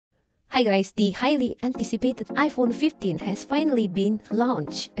Hi guys, the highly anticipated iPhone 15 has finally been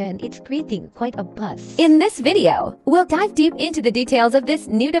launched and it's creating quite a buzz. In this video, we'll dive deep into the details of this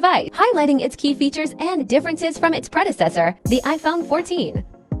new device, highlighting its key features and differences from its predecessor, the iPhone 14.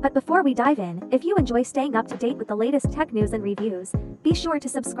 But before we dive in, if you enjoy staying up to date with the latest tech news and reviews, be sure to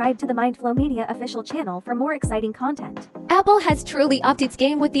subscribe to the Mindflow Media official channel for more exciting content. Apple has truly upped its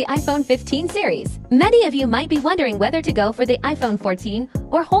game with the iPhone 15 series. Many of you might be wondering whether to go for the iPhone 14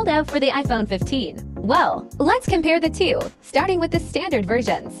 or hold out for the iPhone 15. Well, let's compare the two, starting with the standard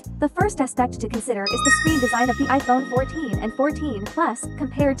versions. The first aspect to consider is the screen design of the iPhone 14 and 14 Plus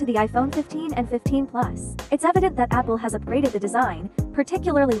compared to the iPhone 15 and 15 Plus. It's evident that Apple has upgraded the design,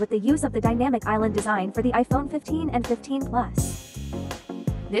 particularly with the use of the dynamic island design for the iPhone 15 and 15 Plus.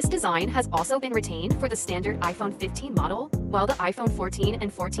 This design has also been retained for the standard iPhone 15 model, while the iPhone 14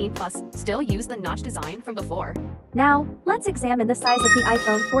 and 14 Plus still use the notch design from before. Now, let's examine the size of the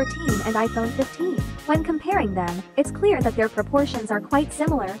iPhone 14 and iPhone 15. When comparing them, it's clear that their proportions are quite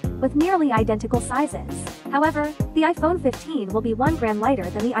similar, with nearly identical sizes. However, the iPhone 15 will be 1 gram lighter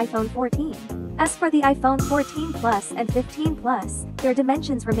than the iPhone 14. As for the iPhone 14 Plus and 15 Plus, their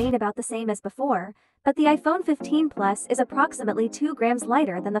dimensions remain about the same as before, but the iPhone 15 Plus is approximately 2 grams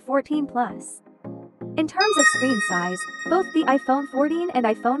lighter than the 14 Plus. In terms of screen size, both the iPhone 14 and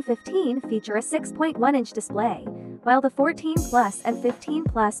iPhone 15 feature a 6.1-inch display, while the 14 Plus and 15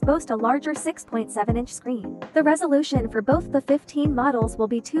 Plus boast a larger 6.7-inch screen. The resolution for both the 15 models will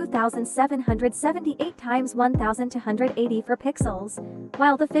be 2778 x 1284 pixels,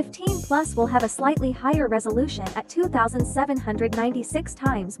 while the 15 Plus will have a slightly higher resolution at 2796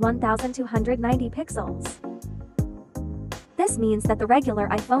 x 1290 pixels. This means that the regular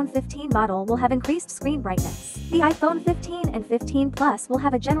iPhone 15 model will have increased screen brightness. The iPhone 15 and 15 Plus will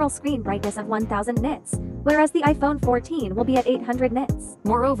have a general screen brightness of 1000 nits, whereas the iPhone 14 will be at 800 nits.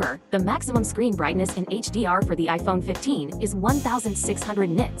 Moreover, the maximum screen brightness in HDR for the iPhone 15 is 1600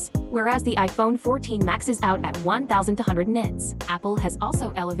 nits, whereas the iPhone 14 maxes out at 1200 nits. Apple has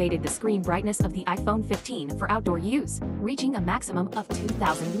also elevated the screen brightness of the iPhone 15 for outdoor use, reaching a maximum of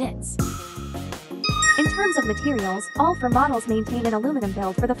 2000 nits. In terms of materials, all 4 models maintain an aluminum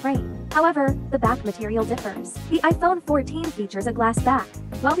build for the frame. However, the back material differs. The iPhone 14 features a glass back,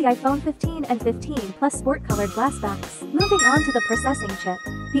 while the iPhone 15 and 15 Plus sport-colored glass backs. Moving on to the processing chip,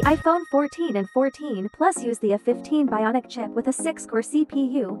 the iPhone 14 and 14 Plus use the A15 Bionic chip with a 6-core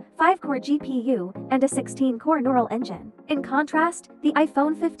CPU, 5-core GPU, and a 16-core neural engine. In contrast, the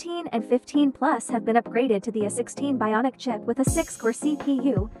iPhone 15 and 15 Plus have been upgraded to the A16 Bionic chip with a 6-core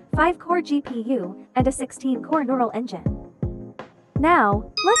CPU, 5-core GPU, and a 16-core neural engine.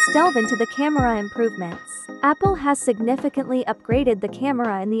 Now, let's delve into the camera improvements. Apple has significantly upgraded the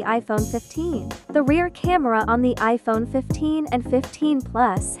camera in the iPhone 15. The rear camera on the iPhone 15 and 15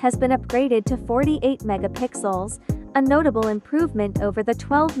 Plus has been upgraded to 48 megapixels, a notable improvement over the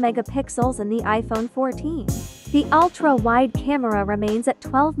 12 megapixels in the iPhone 14. The ultra-wide camera remains at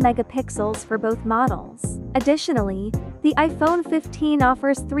 12 megapixels for both models. Additionally, the iPhone 15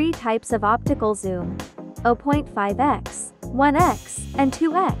 offers 3 types of optical zoom: 0.5x, 1x, and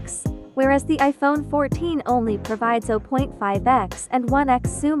 2x, whereas the iPhone 14 only provides 0.5x and 1x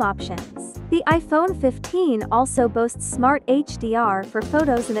zoom options. The iPhone 15 also boasts Smart HDR for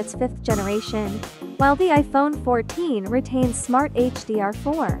photos in its 5th generation, while the iPhone 14 retains Smart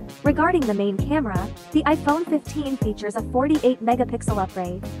HDR4. Regarding the main camera, the iPhone 15 features a 48 megapixel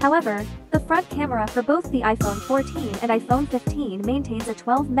upgrade. However, the front camera for both the iPhone 14 and iPhone 15 maintains a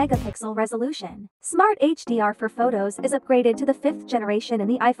 12 megapixel resolution. Smart HDR for photos is upgraded to the 5th generation in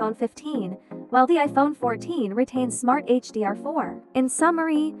the iPhone 15, while the iPhone 14 retains Smart HDR4. In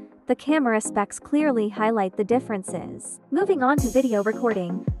summary, the camera specs clearly highlight the differences. Moving on to video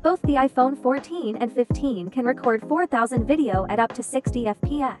recording, both the iPhone 14 and 15 can record 4000 video at up to 60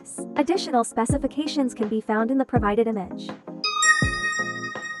 FPS. Additional specifications can be found in the provided image.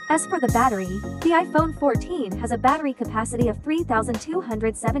 As for the battery, the iPhone 14 has a battery capacity of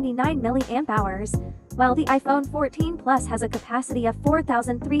 3,279 mAh, while the iPhone 14 Plus has a capacity of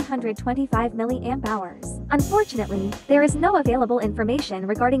 4,325 mAh. Unfortunately, there is no available information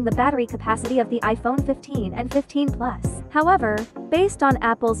regarding the battery capacity of the iPhone 15 and 15 Plus. However, based on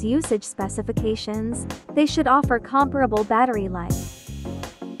Apple's usage specifications, they should offer comparable battery life.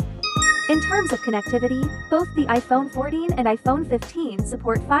 In terms of connectivity, both the iPhone 14 and iPhone 15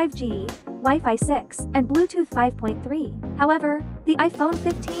 support 5G, Wi-Fi 6, and Bluetooth 5.3. However, the iPhone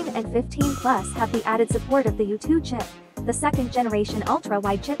 15 and 15 Plus have the added support of the U2 chip, the 2nd generation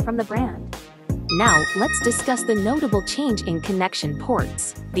ultra-wide chip from the brand. Now, let's discuss the notable change in connection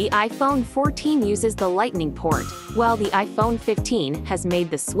ports. The iPhone 14 uses the Lightning port, while the iPhone 15 has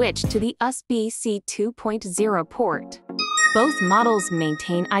made the switch to the USB-C 2.0 port. Both models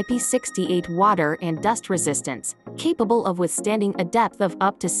maintain IP68 water and dust resistance, capable of withstanding a depth of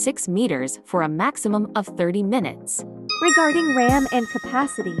up to 6 meters for a maximum of 30 minutes. Regarding RAM and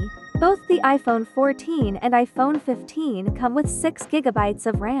capacity, both the iPhone 14 and iPhone 15 come with 6 GB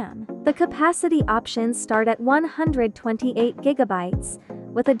of RAM. The capacity options start at 128 GB,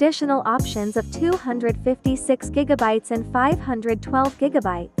 with additional options of 256 GB and 512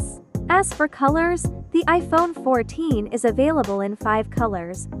 GB. As for colors, the iPhone 14 is available in 5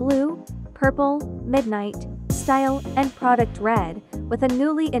 colors: blue, purple, midnight, style, and product red, with a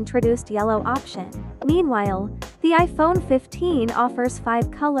newly introduced yellow option. Meanwhile, the iPhone 15 offers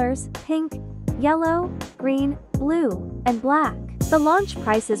 5 colors: pink, yellow, green, blue, and black. The launch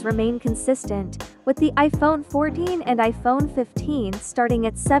prices remain consistent, with the iPhone 14 and iPhone 15 starting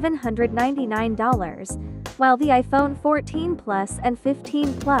at $799, while the iPhone 14 Plus and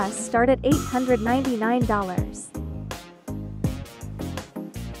 15 Plus start at $899.